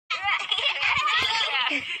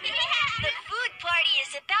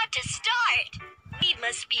is about to start. We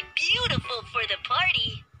must be beautiful for the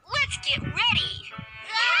party. Let's get ready.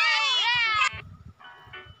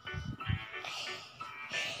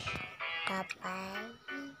 Kapay.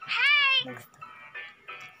 Hi.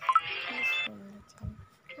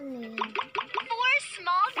 Ano yun? 4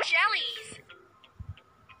 small jellies.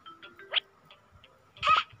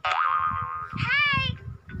 Hi. Hi.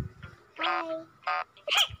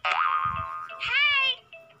 Hi.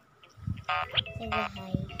 Sige,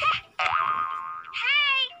 hi.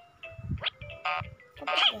 Hi.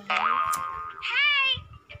 Kapag hi. Hi.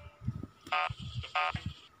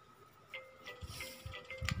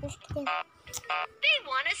 Gusto ko. They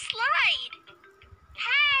want to slide.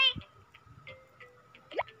 Hi.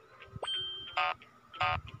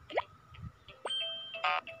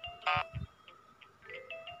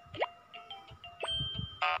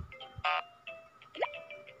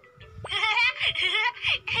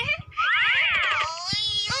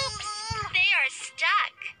 Oops, they are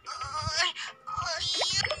stuck.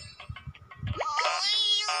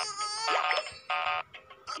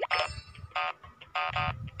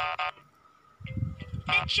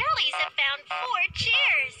 The jellies have found 4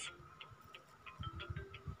 chairs.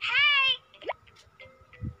 Hi.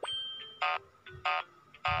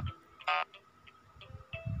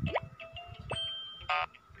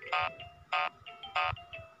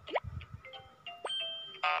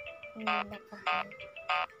 Nakahay.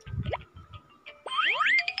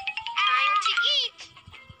 Time to eat.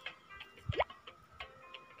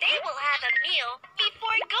 They will have a meal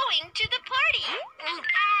before going to the party.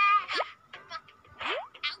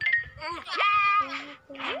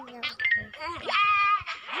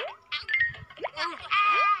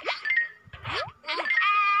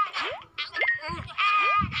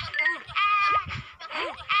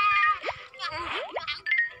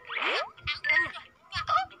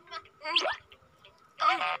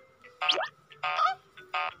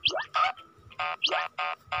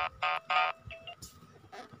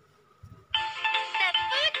 The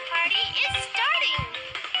food party is starting.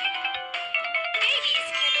 Babies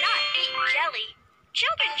cannot eat jelly.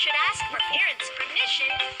 Children should ask for parents'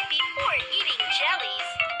 permission before eating jellies.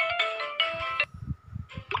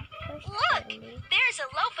 Look, there's a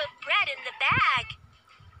loaf of bread in the bag.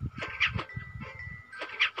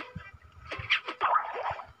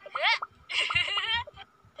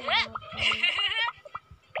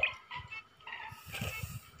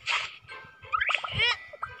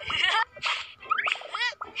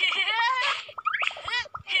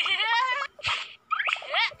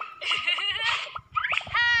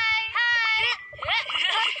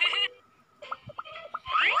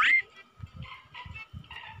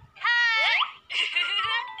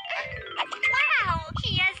 Wow,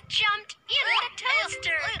 he has jumped in the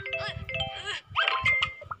toaster.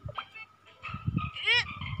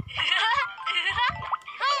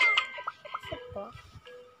 Po.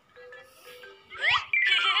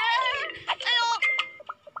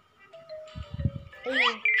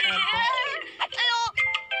 Ayun.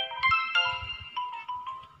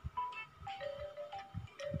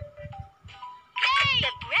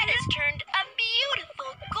 The bread has turned a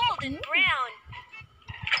beautiful golden brown.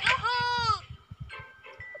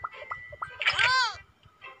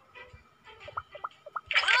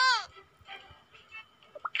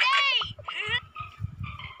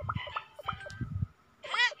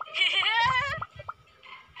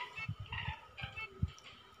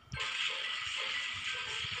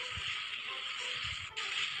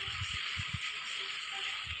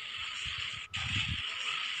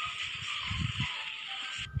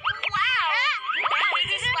 Wow! Now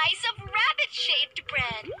it's a slice of rabbit-shaped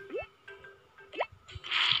bread.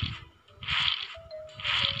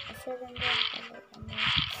 Asa lang yan pala.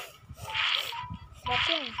 Sarap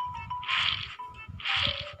yan.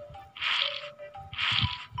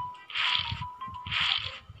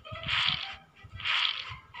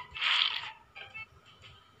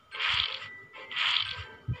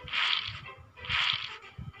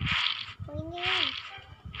 Kunin niyo yan.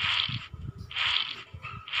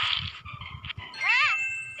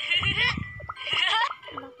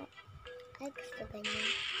 Bakit? Ay, gusto ganyan.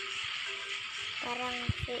 Parang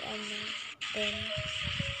si ano, Ben.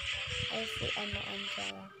 Ay, si ano,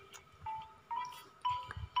 Angela.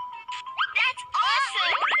 That's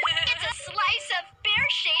awesome! It's a slice of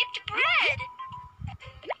bear-shaped bread.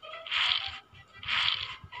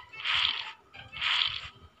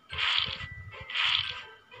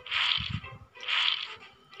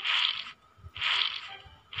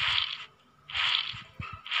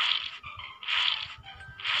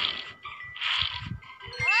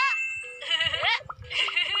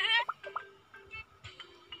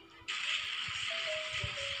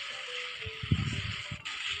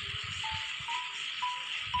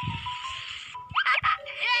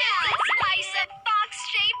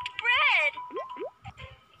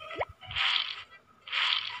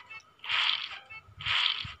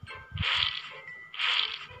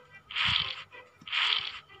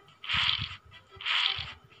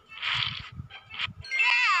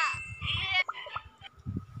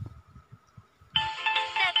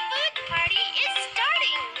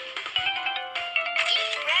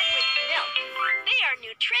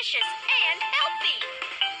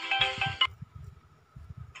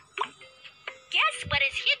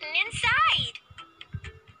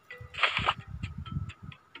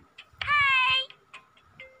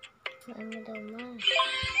 Ano daw, ma?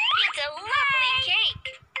 It's a lovely cake.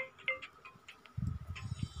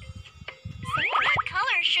 What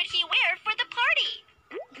color should he wear for the party?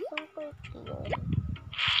 Isang cake yun.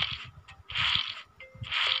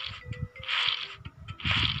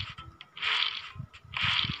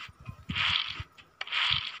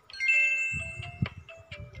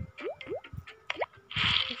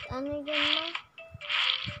 Ano dyan, ma?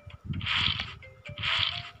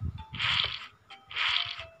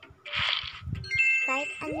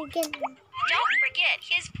 Kahit ano dyan, ma. Don't forget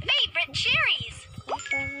his favorite cherries.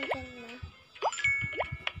 Kahit ano dyan, ma.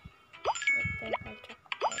 Ito,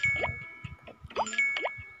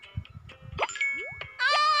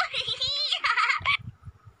 chocolate.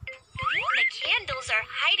 Oh, the candles are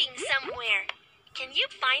hiding somewhere. Can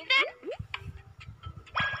you find them?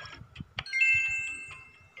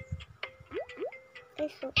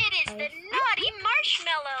 It is the naughty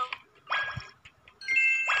marshmallow.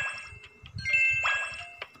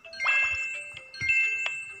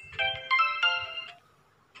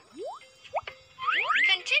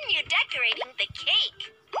 Continue decorating the cake.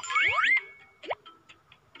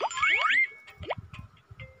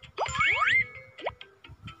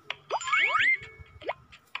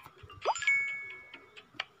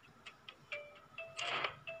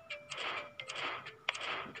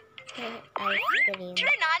 Ice cream.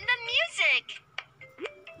 Turn